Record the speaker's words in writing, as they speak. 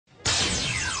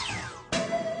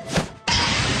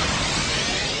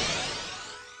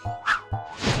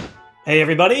Hey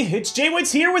everybody, it's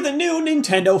JaegerSenpaii here with a new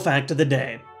Nintendo Fact of the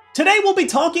Day. Today we'll be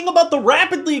talking about the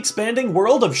rapidly expanding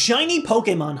world of shiny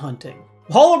Pokemon hunting.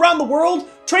 All around the world,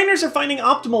 trainers are finding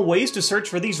optimal ways to search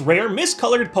for these rare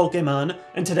miscolored Pokemon,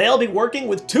 and today I'll be working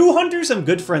with two hunters I'm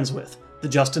good friends with,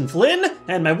 TheJustinFlynn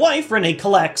and my wife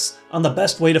RenaeCollects, on the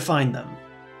best way to find them.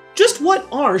 Just what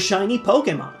are shiny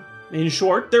Pokemon? In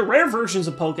short, they're rare versions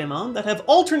of Pokemon that have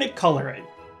alternate coloring.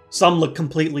 Some look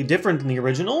completely different than the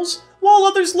originals, while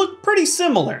others look pretty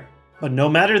similar. But no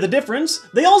matter the difference,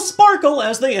 they all sparkle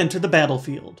as they enter the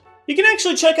battlefield. You can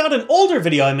actually check out an older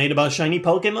video I made about shiny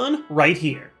Pokemon right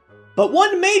here. But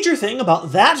one major thing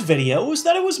about that video is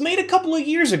that it was made a couple of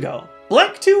years ago.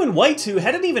 Black 2 and White 2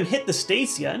 hadn't even hit the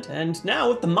States yet, and now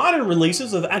with the modern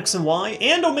releases of X and Y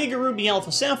and Omega Ruby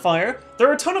Alpha Sapphire, there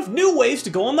are a ton of new ways to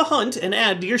go on the hunt and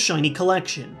add to your shiny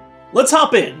collection. Let's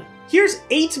hop in! Here's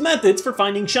 8 methods for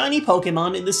finding shiny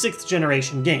Pokemon in the 6th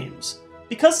generation games.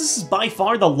 Because this is by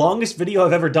far the longest video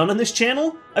I've ever done on this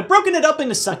channel, I've broken it up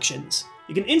into sections.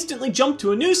 You can instantly jump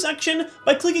to a new section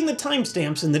by clicking the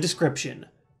timestamps in the description.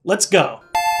 Let's go!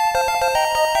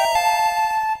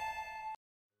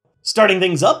 Starting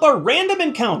things up are random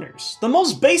encounters, the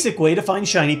most basic way to find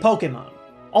shiny Pokemon.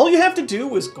 All you have to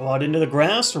do is go out into the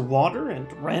grass or water and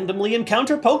randomly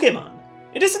encounter Pokemon.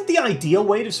 It isn't the ideal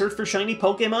way to search for shiny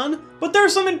Pokemon, but there are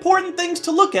some important things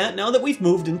to look at now that we've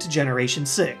moved into Generation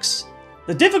 6.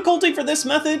 The difficulty for this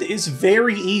method is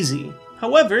very easy.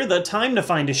 However, the time to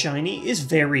find a shiny is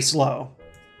very slow.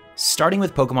 Starting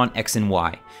with Pokemon X and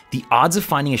Y, the odds of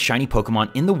finding a shiny Pokemon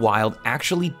in the wild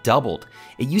actually doubled.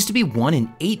 It used to be 1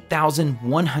 in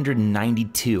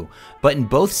 8,192, but in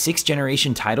both 6th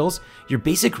generation titles, your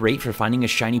basic rate for finding a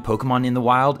shiny Pokemon in the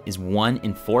wild is 1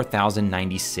 in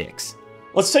 4,096.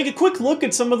 Let's take a quick look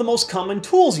at some of the most common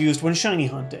tools used when shiny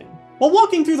hunting. While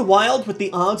walking through the wild with the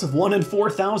odds of 1 in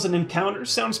 4,000 encounters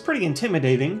sounds pretty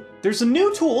intimidating, there's a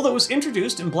new tool that was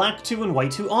introduced in Black 2 and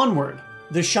White 2 onward,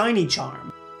 the Shiny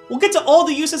Charm. We'll get to all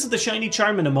the uses of the Shiny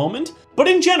Charm in a moment, but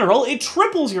in general, it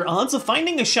triples your odds of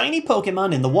finding a shiny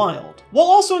Pokemon in the wild, while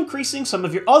also increasing some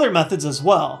of your other methods as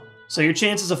well. So your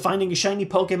chances of finding a shiny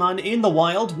Pokemon in the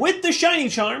wild with the Shiny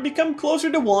Charm become closer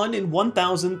to 1 in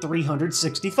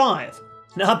 1,365.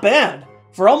 Not bad!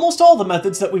 For almost all the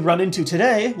methods that we run into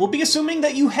today, we'll be assuming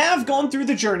that you have gone through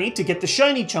the journey to get the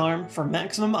Shiny Charm for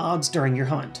maximum odds during your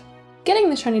hunt. Getting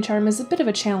the Shiny Charm is a bit of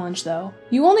a challenge though.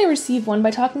 You only receive one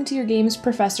by talking to your game's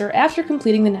professor after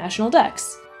completing the National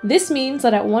Dex. This means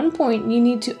that at one point you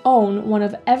need to own one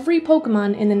of every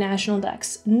Pokemon in the National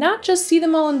Dex, not just see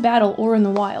them all in battle or in the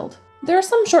wild. There are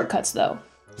some shortcuts though.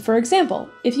 For example,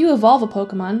 if you evolve a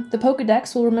Pokemon, the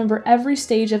Pokédex will remember every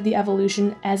stage of the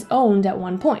evolution as owned at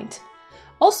one point.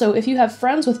 Also, if you have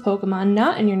friends with Pokemon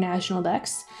not in your National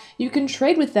Dex, you can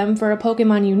trade with them for a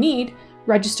Pokemon you need,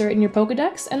 register it in your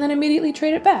Pokédex, and then immediately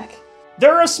trade it back.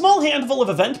 There are a small handful of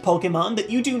event Pokemon that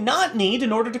you do not need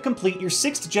in order to complete your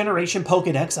 6th generation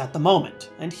Pokédex at the moment,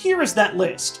 and here is that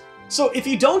list. So if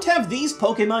you don't have these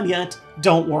Pokemon yet,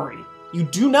 don't worry. You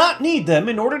do not need them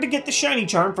in order to get the Shiny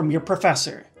Charm from your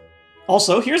professor.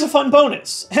 Also, here's a fun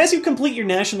bonus. As you complete your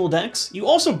National Dex, you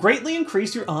also greatly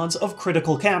increase your odds of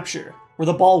critical capture, where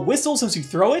the ball whistles as you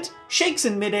throw it, shakes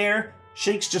in midair,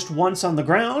 shakes just once on the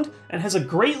ground, and has a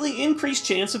greatly increased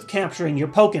chance of capturing your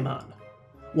Pokemon.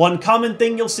 One common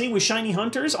thing you'll see with shiny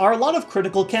hunters are a lot of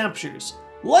critical captures,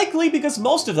 likely because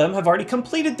most of them have already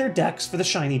completed their Dex for the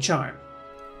Shiny Charm.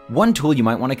 One tool you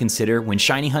might want to consider when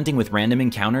shiny hunting with random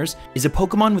encounters is a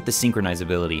Pokemon with the Synchronize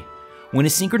ability. When a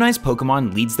synchronized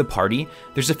Pokemon leads the party,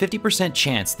 there's a 50%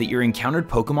 chance that your encountered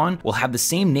Pokemon will have the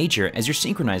same nature as your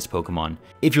synchronized Pokemon.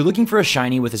 If you're looking for a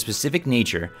shiny with a specific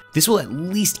nature, this will at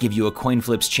least give you a coin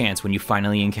flip's chance when you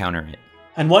finally encounter it.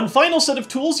 And one final set of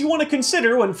tools you want to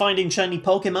consider when finding shiny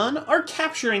Pokemon are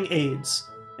capturing aids.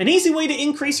 An easy way to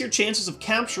increase your chances of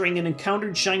capturing an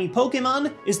encountered shiny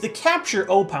Pokemon is the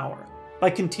Capture O-Power. By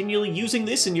continually using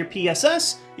this in your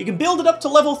PSS, you can build it up to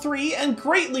level 3 and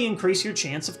greatly increase your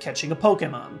chance of catching a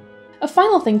Pokemon. A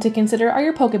final thing to consider are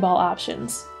your Pokeball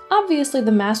options. Obviously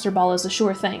the Master Ball is a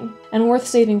sure thing, and worth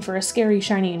saving for a scary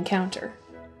shiny encounter.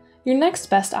 Your next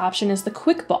best option is the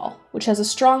Quick Ball, which has a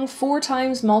strong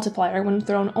 4x multiplier when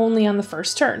thrown only on the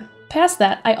first turn. Past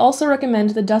that, I also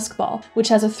recommend the Dusk Ball, which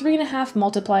has a 3.5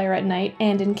 multiplier at night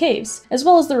and in caves, as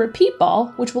well as the Repeat Ball,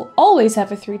 which will always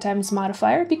have a 3x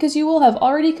modifier because you will have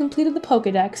already completed the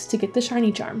Pokédex to get the Shiny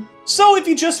Charm. So if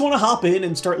you just want to hop in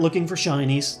and start looking for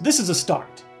shinies, this is a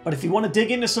start. But if you want to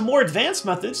dig into some more advanced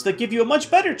methods that give you a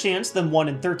much better chance than 1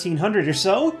 in 1,300 or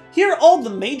so, here are all the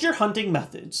major hunting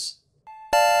methods.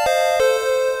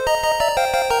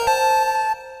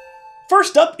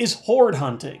 First up is Horde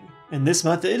Hunting. In this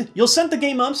method, you'll set the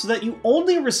game up so that you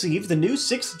only receive the new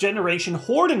 6th generation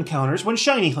Horde encounters when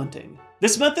shiny hunting.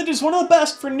 This method is one of the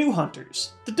best for new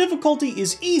hunters. The difficulty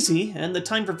is easy, and the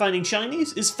time for finding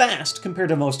shinies is fast compared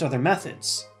to most other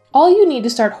methods. All you need to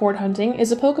start Horde hunting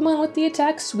is a Pokemon with the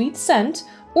attack Sweet Scent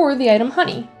or the item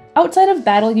Honey. Outside of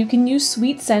battle, you can use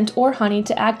Sweet Scent or Honey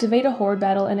to activate a Horde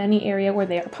battle in any area where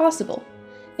they are possible.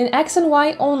 In X and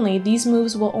Y only, these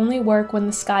moves will only work when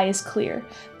the sky is clear,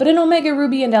 but in Omega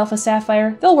Ruby and Alpha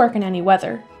Sapphire, they'll work in any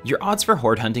weather. Your odds for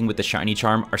Horde hunting with the shiny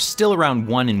charm are still around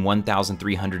 1 in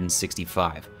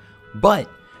 1,365. But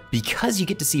because you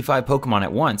get to see 5 Pokemon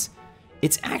at once,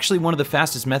 it's actually one of the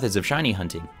fastest methods of shiny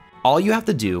hunting. All you have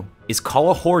to do is call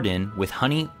a Horde in with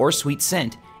Honey or Sweet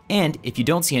Scent, and if you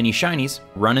don't see any shinies,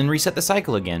 run and reset the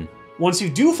cycle again. Once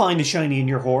you do find a shiny in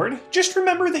your Horde, just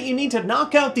remember that you need to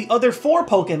knock out the other 4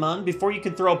 Pokemon before you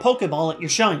can throw a Pokeball at your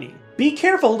shiny. Be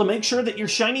careful to make sure that your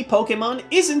shiny Pokemon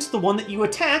isn't the one that you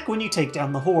attack when you take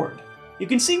down the Horde. You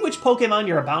can see which Pokemon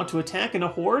you're about to attack in a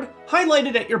Horde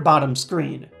highlighted at your bottom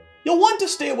screen. You'll want to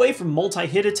stay away from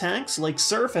multi-hit attacks like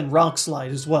Surf and Rock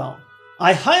Slide as well.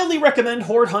 I highly recommend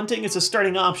Horde hunting as a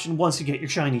starting option once you get your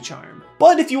shiny charm.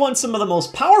 But if you want some of the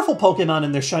most powerful Pokemon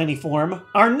in their shiny form,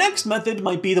 our next method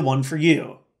might be the one for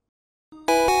you.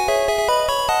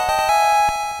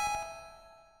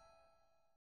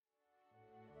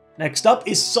 Next up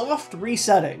is soft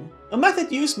resetting, a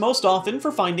method used most often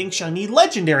for finding shiny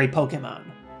legendary Pokemon.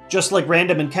 Just like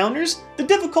random encounters, the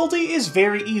difficulty is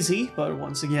very easy, but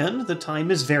once again, the time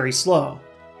is very slow.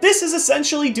 This is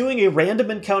essentially doing a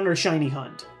random encounter shiny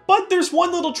hunt, but there's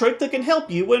one little trick that can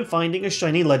help you when finding a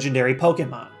shiny legendary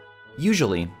Pokemon.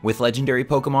 Usually, with legendary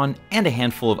Pokemon and a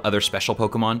handful of other special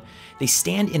Pokemon, they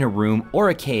stand in a room or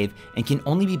a cave and can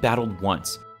only be battled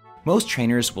once. Most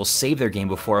trainers will save their game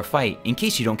before a fight in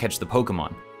case you don't catch the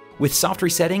Pokemon. With soft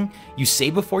resetting, you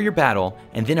save before your battle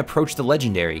and then approach the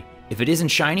legendary. If it isn't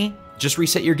shiny, just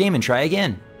reset your game and try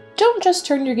again. Don't just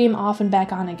turn your game off and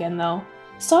back on again though.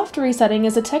 Soft resetting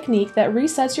is a technique that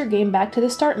resets your game back to the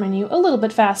start menu a little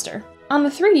bit faster. On the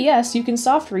 3DS, you can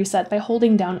soft reset by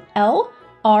holding down L,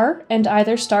 R, and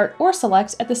either start or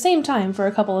select at the same time for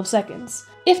a couple of seconds.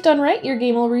 If done right, your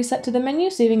game will reset to the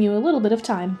menu, saving you a little bit of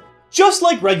time. Just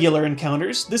like regular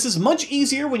encounters, this is much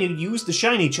easier when you use the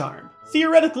shiny charm,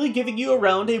 theoretically giving you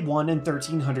around a 1 in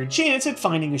 1,300 chance at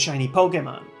finding a shiny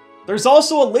Pokemon. There's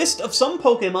also a list of some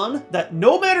Pokemon that,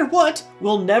 no matter what,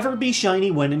 will never be shiny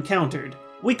when encountered.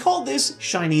 We call this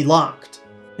Shiny Locked.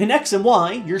 In X and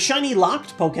Y, your Shiny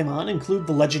Locked Pokemon include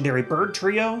the legendary Bird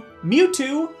Trio,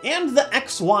 Mewtwo, and the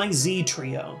XYZ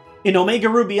Trio. In Omega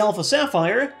Ruby Alpha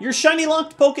Sapphire, your Shiny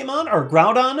Locked Pokemon are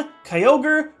Groudon,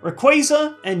 Kyogre,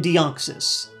 Rayquaza, and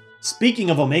Deoxys. Speaking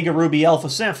of Omega Ruby Alpha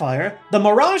Sapphire, the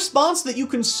Mirage spots that you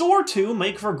can soar to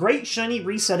make for great shiny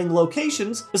resetting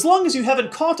locations as long as you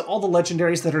haven't caught all the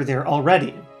legendaries that are there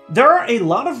already. There are a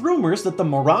lot of rumors that the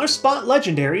Mirage Spot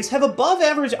legendaries have above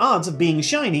average odds of being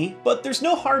shiny, but there's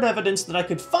no hard evidence that I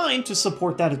could find to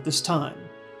support that at this time.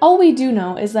 All we do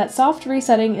know is that soft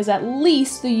resetting is at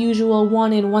least the usual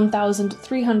 1 in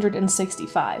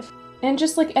 1,365. And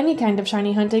just like any kind of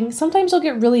shiny hunting, sometimes you'll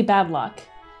get really bad luck.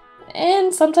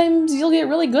 And sometimes you'll get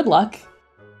really good luck.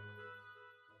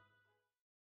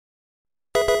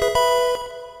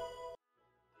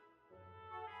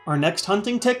 Our next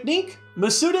hunting technique?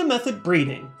 Masuda Method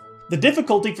Breeding. The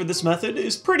difficulty for this method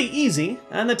is pretty easy,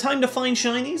 and the time to find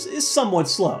shinies is somewhat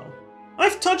slow.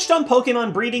 I've touched on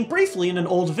Pokemon breeding briefly in an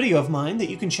old video of mine that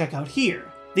you can check out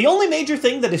here. The only major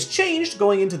thing that has changed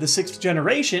going into the 6th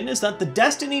generation is that the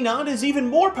Destiny Knot is even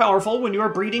more powerful when you are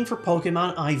breeding for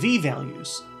Pokemon IV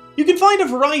values. You can find a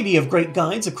variety of great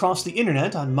guides across the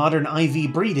internet on modern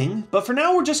IV breeding, but for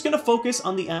now we're just going to focus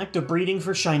on the act of breeding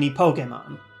for shiny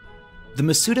Pokemon. The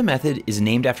Masuda method is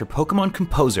named after Pokemon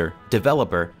composer,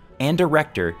 developer, and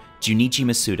director Junichi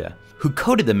Masuda, who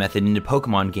coded the method into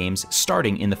Pokemon games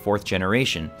starting in the 4th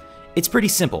generation. It's pretty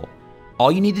simple.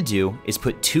 All you need to do is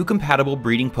put 2 compatible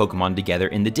breeding Pokemon together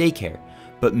in the daycare,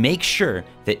 but make sure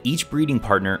that each breeding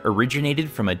partner originated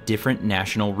from a different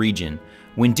national region.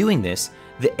 When doing this,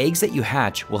 the eggs that you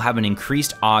hatch will have an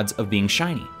increased odds of being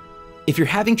shiny. If you're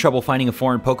having trouble finding a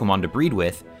foreign Pokemon to breed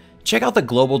with, check out the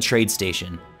Global Trade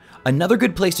Station. Another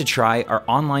good place to try are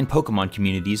online Pokemon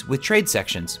communities with trade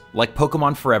sections, like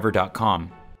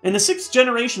PokemonForever.com. In the 6th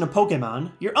generation of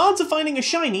Pokemon, your odds of finding a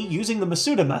shiny using the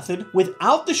Masuda method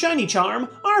without the shiny charm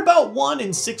are about 1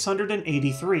 in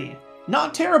 683.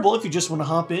 Not terrible if you just want to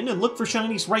hop in and look for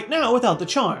shinies right now without the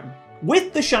charm.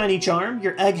 With the shiny charm,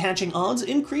 your egg hatching odds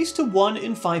increase to 1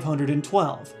 in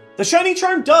 512. The shiny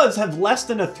charm does have less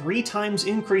than a 3 times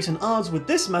increase in odds with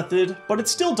this method, but it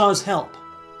still does help.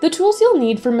 The tools you'll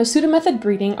need for Masuda method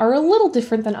breeding are a little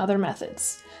different than other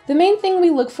methods. The main thing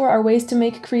we look for are ways to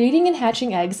make creating and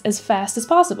hatching eggs as fast as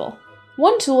possible.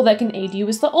 One tool that can aid you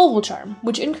is the oval charm,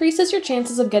 which increases your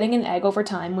chances of getting an egg over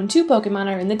time when 2 Pokemon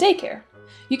are in the daycare.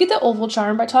 You get the oval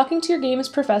charm by talking to your game's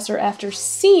professor after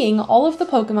seeing all of the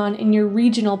Pokemon in your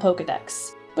regional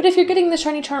Pokedex. But if you're getting the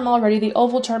shiny charm already, the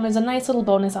oval charm is a nice little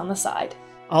bonus on the side.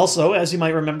 Also, as you might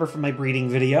remember from my breeding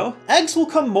video, eggs will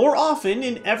come more often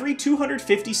in every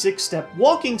 256-step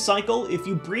walking cycle if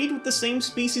you breed with the same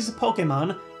species of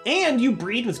Pokemon, and you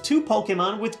breed with 2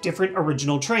 Pokemon with different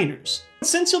original trainers.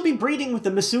 Since you'll be breeding with the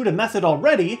Masuda method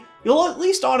already, you'll at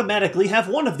least automatically have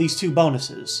one of these 2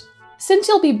 bonuses. Since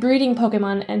you'll be breeding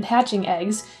Pokemon and hatching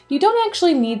eggs, you don't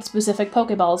actually need specific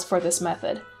Pokeballs for this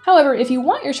method. However, if you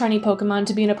want your shiny Pokemon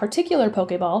to be in a particular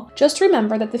Pokeball, just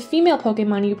remember that the female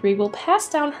Pokemon you breed will pass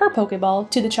down her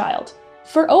Pokeball to the child.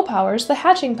 For O-Powers, the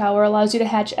hatching power allows you to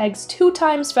hatch eggs 2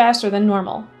 times faster than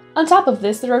normal. On top of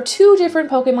this, there are 2 different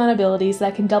Pokemon abilities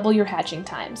that can double your hatching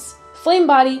times: Flame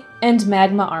Body and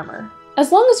Magma Armor.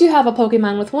 As long as you have a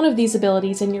Pokemon with one of these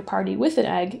abilities in your party with an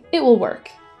egg, it will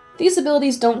work. These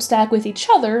abilities don't stack with each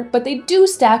other, but they do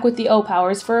stack with the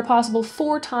O-Powers for a possible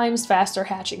 4 times faster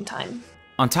hatching time.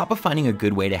 On top of finding a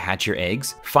good way to hatch your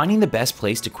eggs, finding the best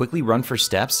place to quickly run for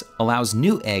steps allows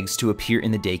new eggs to appear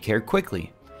in the daycare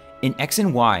quickly. In X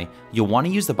and Y, you'll want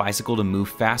to use the bicycle to move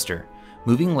faster.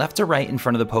 Moving left to right in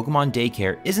front of the Pokemon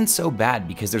daycare isn't so bad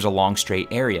because there's a long straight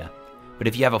area. But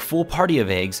if you have a full party of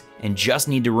eggs and just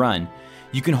need to run,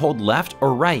 you can hold left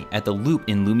or right at the loop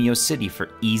in Lumio City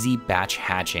for easy batch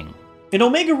hatching. In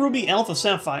Omega Ruby Alpha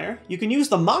Sapphire, you can use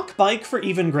the Mach Bike for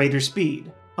even greater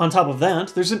speed. On top of that,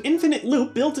 there's an infinite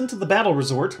loop built into the battle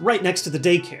resort right next to the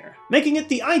daycare, making it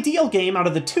the ideal game out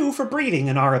of the 2 for breeding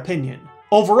in our opinion.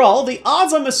 Overall, the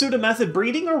odds on Masuda method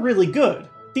breeding are really good.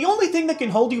 The only thing that can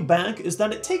hold you back is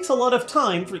that it takes a lot of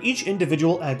time for each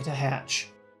individual egg to hatch.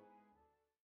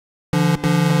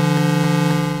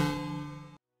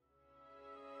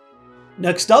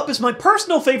 Next up is my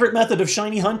personal favorite method of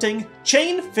shiny hunting,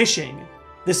 chain fishing.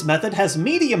 This method has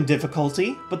medium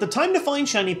difficulty, but the time to find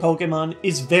shiny Pokemon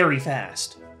is very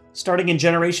fast. Starting in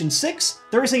Generation 6,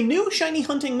 there is a new shiny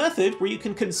hunting method where you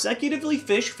can consecutively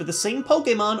fish for the same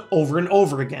Pokemon over and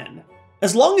over again.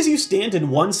 As long as you stand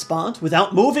in one spot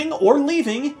without moving or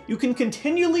leaving, you can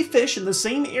continually fish in the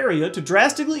same area to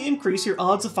drastically increase your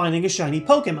odds of finding a shiny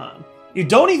Pokemon. You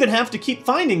don't even have to keep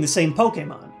finding the same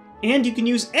Pokemon, and you can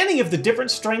use any of the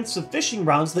different strengths of fishing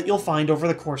rods that you'll find over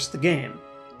the course of the game.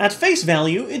 At face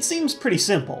value, it seems pretty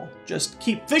simple. Just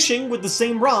keep fishing with the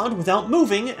same rod without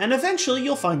moving, and eventually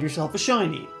you'll find yourself a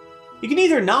shiny. You can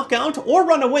either knock out or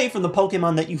run away from the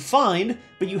Pokemon that you find,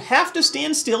 but you have to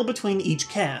stand still between each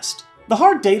cast. The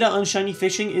hard data on shiny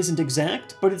fishing isn't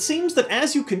exact, but it seems that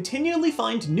as you continually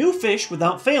find new fish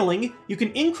without failing, you can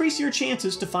increase your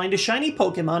chances to find a shiny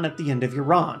Pokemon at the end of your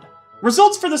rod.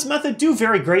 Results for this method do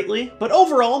vary greatly, but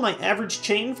overall my average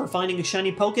chain for finding a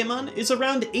shiny Pokemon is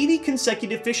around 80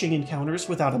 consecutive fishing encounters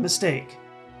without a mistake.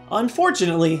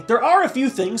 Unfortunately, there are a few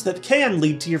things that can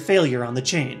lead to your failure on the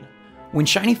chain. When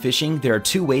shiny fishing, there are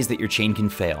 2 ways that your chain can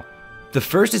fail. The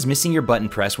first is missing your button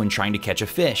press when trying to catch a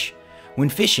fish. When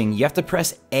fishing, you have to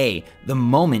press A the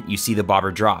moment you see the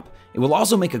bobber drop. It will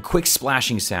also make a quick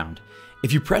splashing sound.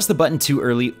 If you press the button too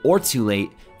early or too late,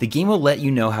 the game will let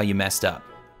you know how you messed up.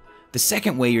 The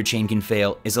second way your chain can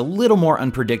fail is a little more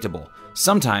unpredictable.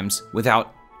 Sometimes,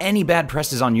 without any bad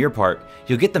presses on your part,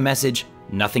 you'll get the message,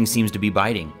 "Nothing seems to be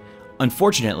biting."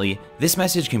 Unfortunately, this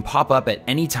message can pop up at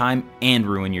any time and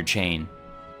ruin your chain.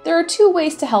 There are 2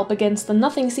 ways to help against the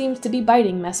 "nothing seems to be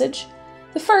biting" message.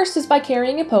 The first is by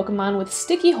carrying a Pokemon with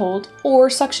Sticky Hold or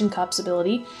Suction Cups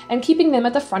ability and keeping them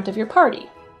at the front of your party.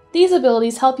 These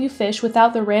abilities help you fish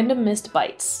without the random missed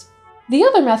bites. The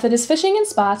other method is fishing in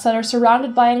spots that are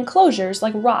surrounded by enclosures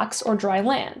like rocks or dry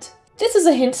land. This is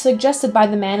a hint suggested by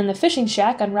the man in the fishing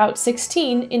shack on Route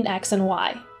 16 in X and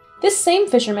Y. This same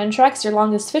fisherman tracks your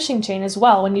longest fishing chain as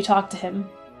well when you talk to him.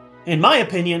 In my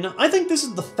opinion, I think this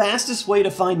is the fastest way to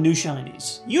find new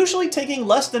shinies, usually taking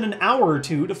less than an hour or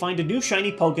 2 to find a new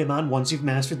shiny Pokemon once you've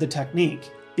mastered the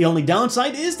technique. The only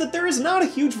downside is that there is not a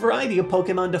huge variety of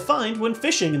Pokemon to find when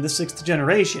fishing in the 6th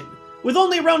generation, with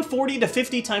only around 40 to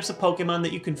 50 types of Pokemon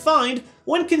that you can find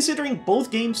when considering both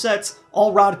game sets,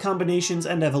 all rod combinations,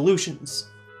 and evolutions.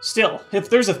 Still, if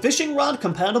there's a fishing rod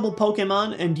compatible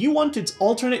Pokemon and you want its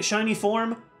alternate shiny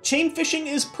form, chain fishing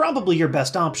is probably your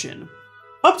best option.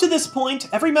 Up to this point,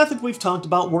 every method we've talked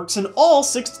about works in all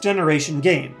 6th generation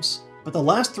games, but the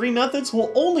last 3 methods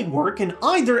will only work in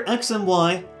either X and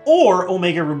Y or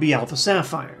Omega Ruby Alpha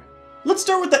Sapphire. Let's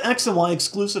start with the X and Y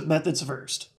exclusive methods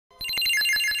first.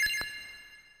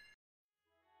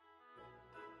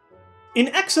 In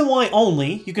X and Y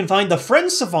only, you can find the Friend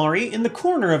Safari in the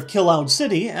corner of Killoud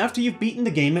City after you've beaten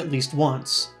the game at least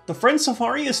once. The Friend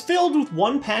Safari is filled with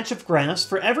one patch of grass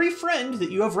for every friend that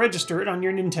you have registered on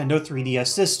your Nintendo 3DS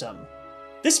system.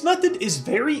 This method is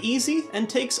very easy and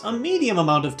takes a medium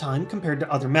amount of time compared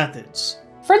to other methods.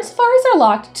 Friend safaris are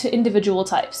locked to individual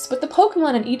types, but the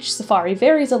Pokemon in each safari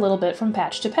varies a little bit from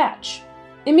patch to patch.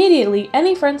 Immediately,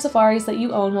 any friend safaris that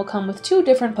you own will come with 2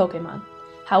 different Pokemon.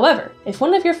 However, if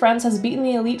one of your friends has beaten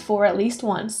the Elite Four at least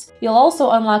once, you'll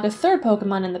also unlock a 3rd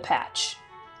Pokemon in the patch.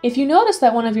 If you notice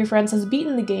that one of your friends has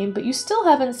beaten the game but you still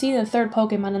haven't seen a 3rd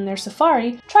Pokemon in their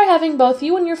safari, try having both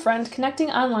you and your friend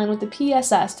connecting online with the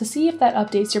PSS to see if that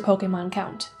updates your Pokemon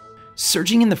count.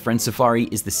 Searching in the Friend Safari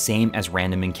is the same as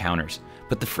random encounters,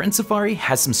 but the Friend Safari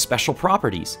has some special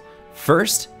properties.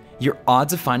 First, your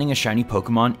odds of finding a shiny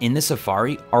Pokemon in the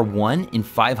Safari are 1 in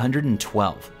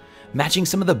 512. Matching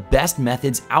some of the best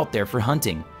methods out there for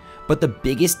hunting. But the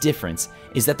biggest difference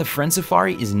is that the Friend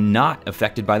Safari is not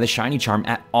affected by the shiny charm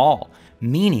at all,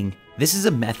 meaning this is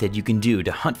a method you can do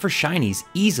to hunt for shinies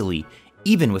easily,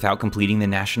 even without completing the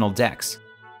national dex.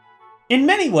 In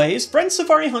many ways, Friend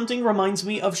Safari hunting reminds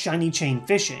me of shiny chain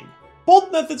fishing.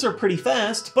 Both methods are pretty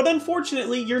fast, but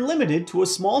unfortunately you're limited to a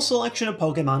small selection of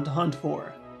Pokemon to hunt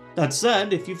for. That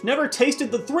said, if you've never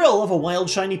tasted the thrill of a wild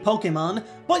shiny Pokemon,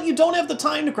 but you don't have the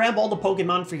time to grab all the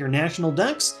Pokemon for your national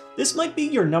dex, this might be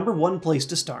your #1 place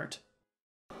to start.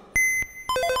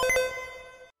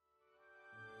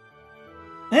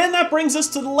 And that brings us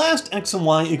to the last X and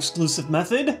Y exclusive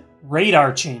method,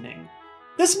 radar chaining.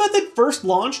 This method first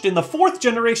launched in the 4th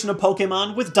generation of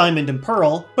Pokemon with Diamond and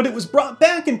Pearl, but it was brought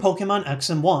back in Pokemon X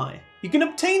and Y. You can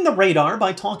obtain the radar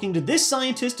by talking to this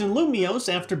scientist in Lumiose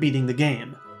after beating the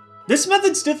game. This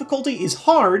method's difficulty is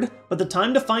hard, but the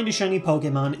time to find a shiny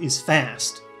Pokemon is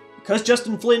fast. Because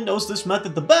JaegerSenpaii knows this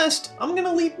method the best, I'm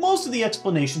gonna leave most of the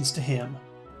explanations to him.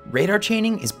 Radar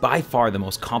chaining is by far the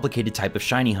most complicated type of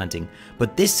shiny hunting,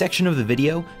 but this section of the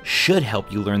video should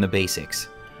help you learn the basics.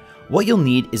 What you'll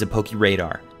need is a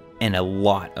Pokeradar, and a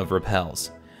lot of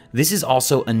repels. This is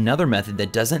also another method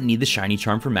that doesn't need the shiny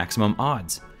charm for maximum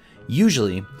odds.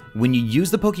 Usually, when you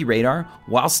use the Pokeradar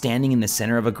while standing in the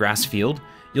center of a grass field,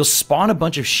 you'll spawn a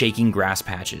bunch of shaking grass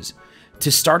patches.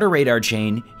 To start a radar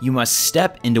chain, you must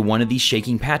step into one of these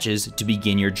shaking patches to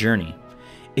begin your journey.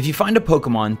 If you find a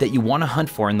Pokemon that you want to hunt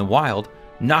for in the wild,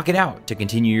 knock it out to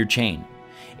continue your chain.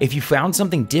 If you found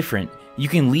something different, you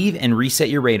can leave and reset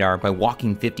your radar by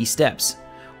walking 50 steps.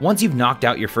 Once you've knocked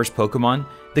out your first Pokemon,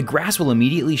 the grass will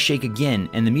immediately shake again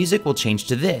and the music will change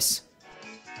to this.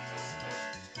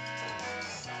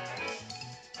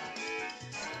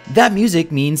 That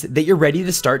music means that you're ready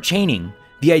to start chaining.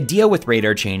 The idea with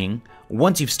radar chaining,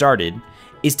 once you've started,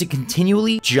 is to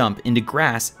continually jump into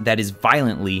grass that is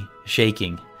violently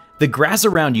shaking. The grass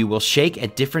around you will shake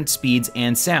at different speeds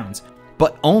and sounds,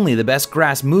 but only the best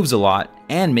grass moves a lot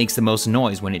and makes the most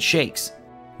noise when it shakes.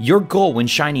 Your goal when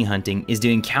shiny hunting is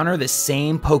to encounter the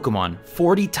same Pokemon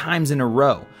 40 times in a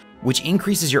row, which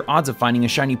increases your odds of finding a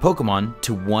shiny Pokemon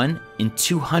to 1 in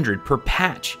 200 per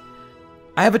patch.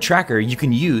 I have a tracker you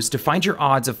can use to find your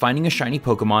odds of finding a shiny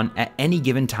Pokemon at any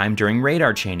given time during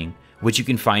radar chaining, which you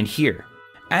can find here.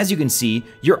 As you can see,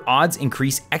 your odds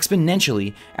increase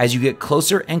exponentially as you get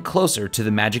closer and closer to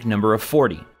the magic number of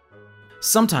 40.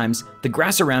 Sometimes, the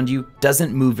grass around you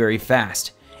doesn't move very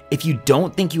fast. If you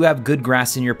don't think you have good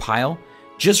grass in your pile,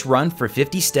 just run for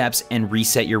 50 steps and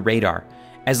reset your radar.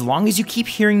 As long as you keep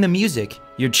hearing the music,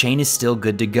 your chain is still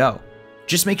good to go.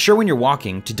 Just make sure when you're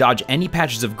walking to dodge any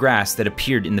patches of grass that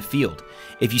appeared in the field.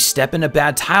 If you step in a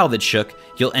bad tile that shook,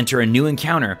 you'll enter a new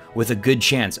encounter with a good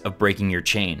chance of breaking your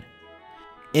chain.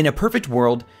 In a perfect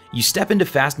world, you step into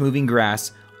fast-moving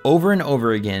grass over and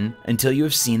over again until you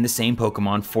have seen the same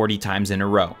Pokemon 40 times in a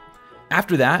row.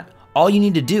 After that, all you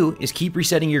need to do is keep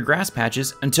resetting your grass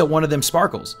patches until one of them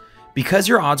sparkles. Because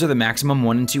your odds are the maximum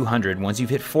 1 in 200 once you've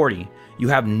hit 40, you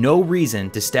have no reason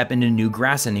to step into new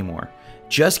grass anymore.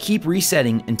 Just keep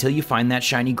resetting until you find that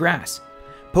shiny grass.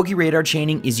 Pokeradar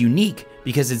chaining is unique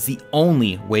because it's the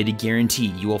only way to guarantee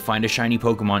you will find a shiny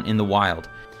Pokemon in the wild.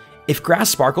 If grass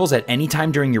sparkles at any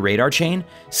time during your radar chain,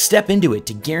 step into it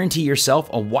to guarantee yourself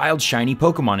a wild shiny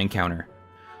Pokemon encounter.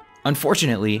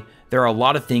 Unfortunately, there are a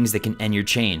lot of things that can end your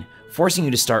chain, forcing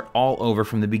you to start all over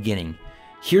from the beginning.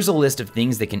 Here's a list of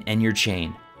things that can end your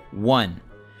chain. 1.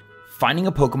 Finding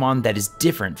a Pokemon that is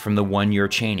different from the one you're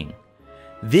chaining.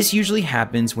 This usually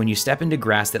happens when you step into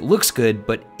grass that looks good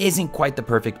but isn't quite the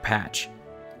perfect patch.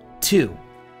 2.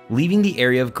 Leaving the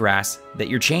area of grass that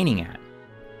you're chaining at.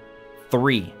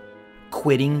 3.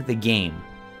 Quitting the game.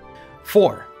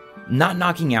 4. Not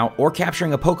knocking out or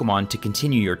capturing a Pokemon to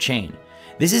continue your chain.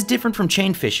 This is different from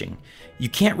chain fishing. You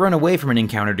can't run away from an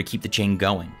encounter to keep the chain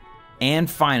going. And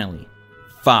finally,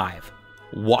 5.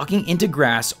 Walking into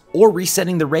grass or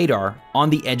resetting the radar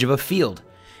on the edge of a field.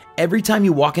 Every time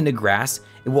you walk into grass,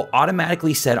 it will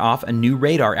automatically set off a new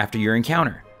radar after your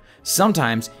encounter.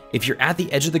 Sometimes, if you're at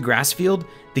the edge of the grass field,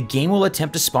 the game will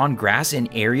attempt to spawn grass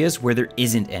in areas where there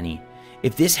isn't any.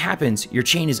 If this happens, your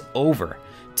chain is over.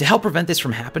 To help prevent this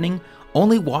from happening,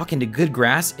 only walk into good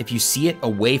grass if you see it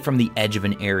away from the edge of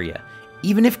an area.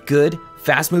 Even if good,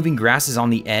 fast-moving grass is on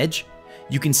the edge,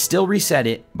 you can still reset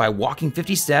it by walking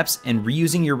 50 steps and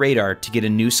reusing your radar to get a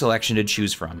new selection to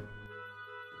choose from.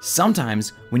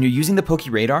 Sometimes, when you're using the Poke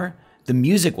Radar, the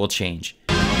music will change.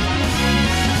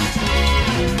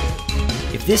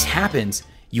 If this happens,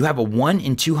 you have a 1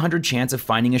 in 200 chance of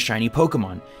finding a shiny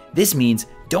Pokemon. This means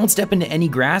don't step into any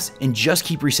grass and just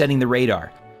keep resetting the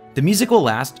radar. The music will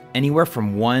last anywhere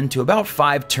from 1 to about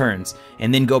 5 turns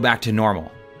and then go back to normal.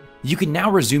 You can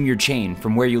now resume your chain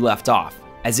from where you left off,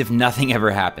 as if nothing ever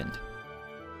happened.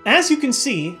 As you can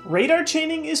see, radar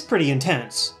chaining is pretty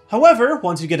intense. However,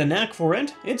 once you get a knack for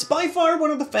it, it's by far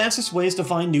one of the fastest ways to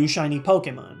find new shiny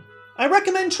Pokemon. I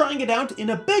recommend trying it out in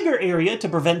a bigger area to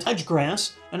prevent edge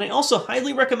grass, and I also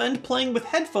highly recommend playing with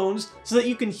headphones so that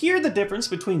you can hear the difference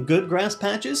between good grass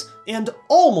patches and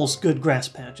almost good grass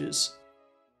patches.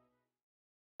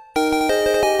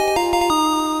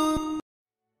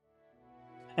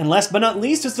 And last but not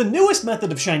least is the newest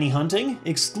method of shiny hunting,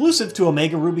 exclusive to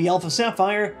Omega Ruby Alpha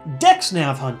Sapphire,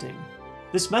 DexNav Hunting.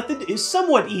 This method is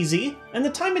somewhat easy, and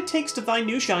the time it takes to find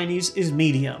new shinies is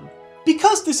medium.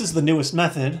 Because this is the newest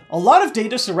method, a lot of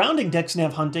data surrounding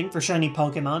DexNav hunting for shiny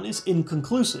Pokemon is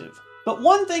inconclusive. But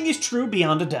one thing is true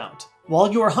beyond a doubt.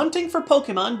 While you are hunting for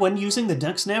Pokemon when using the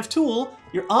DexNav tool,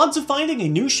 your odds of finding a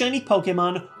new shiny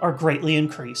Pokemon are greatly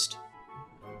increased.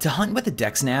 To hunt with the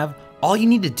DexNav, all you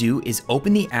need to do is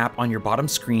open the app on your bottom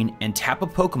screen and tap a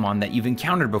Pokemon that you've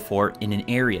encountered before in an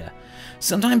area.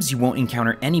 Sometimes you won't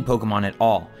encounter any Pokemon at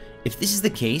all. If this is the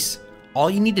case, all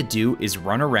you need to do is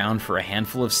run around for a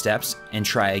handful of steps and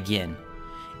try again.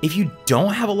 If you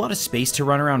don't have a lot of space to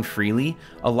run around freely,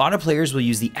 a lot of players will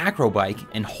use the acro bike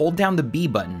and hold down the B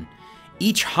button.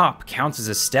 Each hop counts as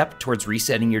a step towards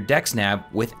resetting your DexNav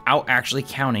without actually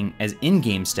counting as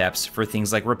in-game steps for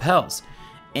things like repels.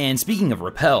 And speaking of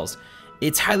repels,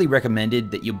 it's highly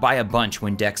recommended that you buy a bunch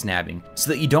when DexNabbing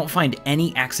so that you don't find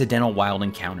any accidental wild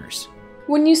encounters.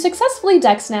 When you successfully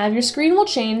DexNav, your screen will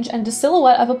change and a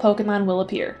silhouette of a Pokemon will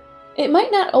appear. It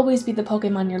might not always be the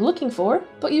Pokemon you're looking for,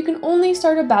 but you can only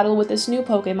start a battle with this new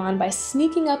Pokemon by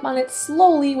sneaking up on it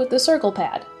slowly with the circle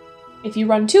pad. If you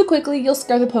run too quickly, you'll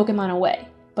scare the Pokemon away,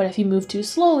 but if you move too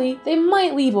slowly, they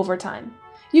might leave over time.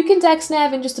 You can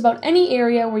DexNav in just about any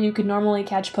area where you could normally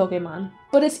catch Pokemon,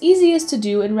 but it's easiest to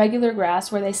do in regular grass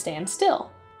where they stand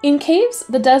still. In caves,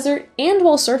 the desert, and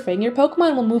while surfing, your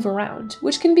Pokemon will move around,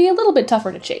 which can be a little bit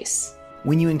tougher to chase.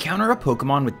 When you encounter a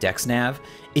Pokemon with DexNav,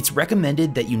 it's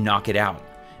recommended that you knock it out.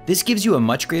 This gives you a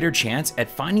much greater chance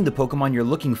at finding the Pokemon you're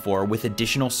looking for with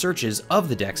additional searches of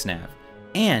the DexNav.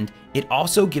 And it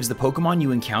also gives the Pokemon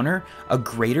you encounter a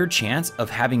greater chance of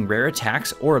having rare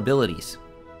attacks or abilities.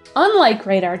 Unlike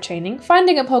radar chaining,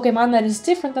 finding a Pokemon that is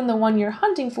different than the one you're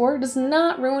hunting for does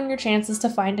not ruin your chances to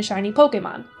find a shiny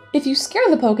Pokemon. If you scare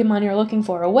the Pokemon you're looking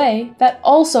for away, that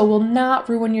also will not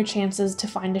ruin your chances to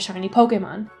find a shiny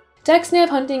Pokemon. DexNav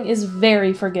hunting is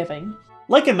very forgiving.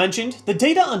 Like I mentioned, the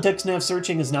data on DexNav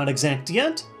searching is not exact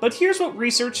yet, but here's what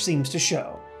research seems to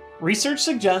show. Research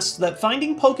suggests that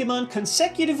finding Pokemon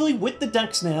consecutively with the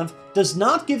DexNav does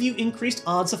not give you increased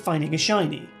odds of finding a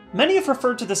shiny. Many have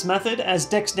referred to this method as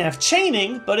DexNav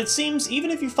chaining, but it seems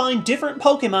even if you find different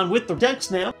Pokemon with the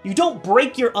DexNav, you don't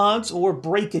break your odds or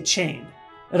break a chain.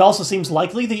 It also seems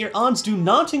likely that your odds do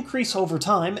not increase over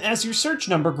time as your search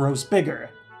number grows bigger.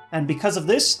 And because of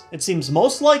this, it seems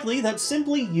most likely that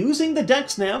simply using the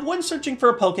DexNav when searching for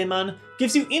a Pokemon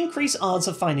gives you increased odds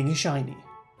of finding a shiny.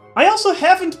 I also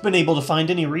haven't been able to find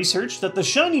any research that the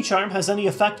shiny charm has any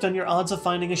effect on your odds of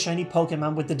finding a shiny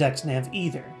Pokemon with the DexNav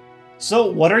either. So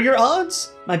what are your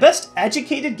odds? My best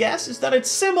educated guess is that it's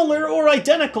similar or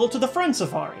identical to the Friend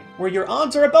Safari, where your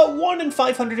odds are about 1 in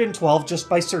 512 just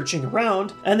by searching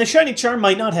around, and the shiny charm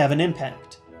might not have an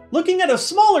impact. Looking at a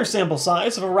smaller sample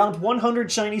size of around 100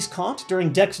 shinies caught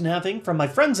during DexNaving from my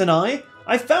friends and I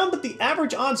found that the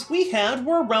average odds we had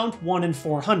were around 1 in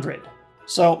 400.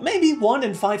 So maybe 1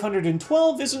 in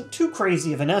 512 isn't too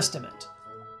crazy of an estimate.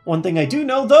 One thing I do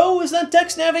know, though, is that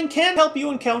DexNaving can help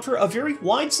you encounter a very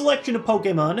wide selection of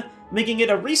Pokemon, making it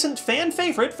a recent fan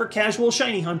favorite for casual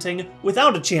shiny hunting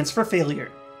without a chance for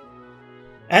failure.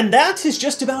 And that is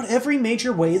just about every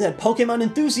major way that Pokemon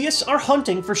enthusiasts are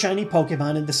hunting for shiny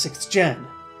Pokemon in the 6th gen.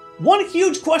 One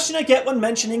huge question I get when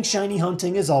mentioning shiny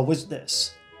hunting is always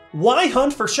this: why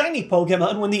hunt for shiny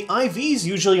Pokemon when the IVs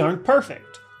usually aren't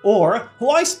perfect? Or,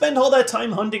 why spend all that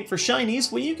time hunting for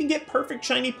shinies when you can get perfect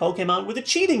shiny Pokemon with a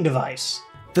cheating device?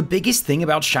 The biggest thing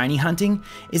about shiny hunting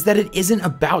is that it isn't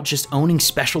about just owning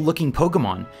special looking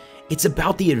Pokemon. It's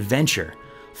about the adventure.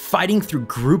 Fighting through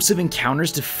groups of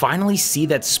encounters to finally see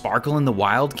that sparkle in the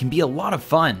wild can be a lot of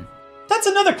fun. That's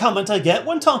another comment I get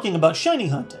when talking about shiny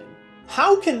hunting.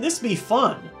 How can this be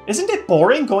fun? Isn't it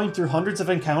boring going through hundreds of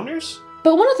encounters?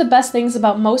 But one of the best things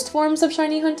about most forms of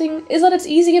shiny hunting is that it's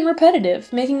easy and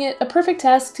repetitive, making it a perfect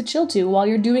task to chill to while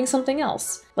you're doing something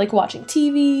else, like watching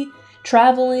TV,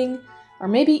 traveling, or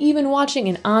maybe even watching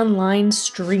an online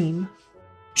stream.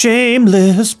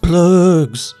 Shameless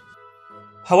plugs.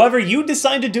 However you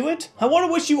decide to do it, I want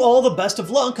to wish you all the best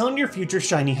of luck on your future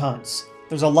shiny hunts.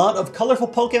 There's a lot of colorful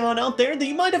Pokemon out there that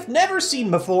you might have never seen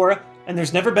before, and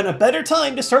there's never been a better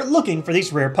time to start looking for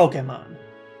these rare Pokemon.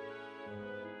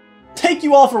 Thank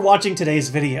you all for watching today's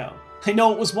video. I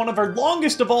know it was one of our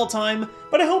longest of all time,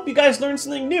 but I hope you guys learned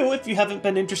something new if you haven't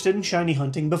been interested in shiny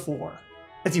hunting before.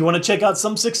 If you want to check out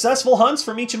some successful hunts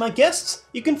from each of my guests,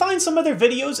 you can find some of their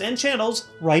videos and channels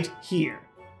right here.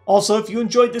 Also, if you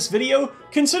enjoyed this video,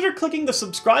 consider clicking the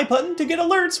subscribe button to get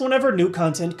alerts whenever new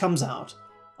content comes out.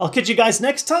 I'll catch you guys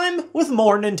next time with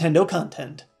more Nintendo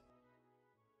content.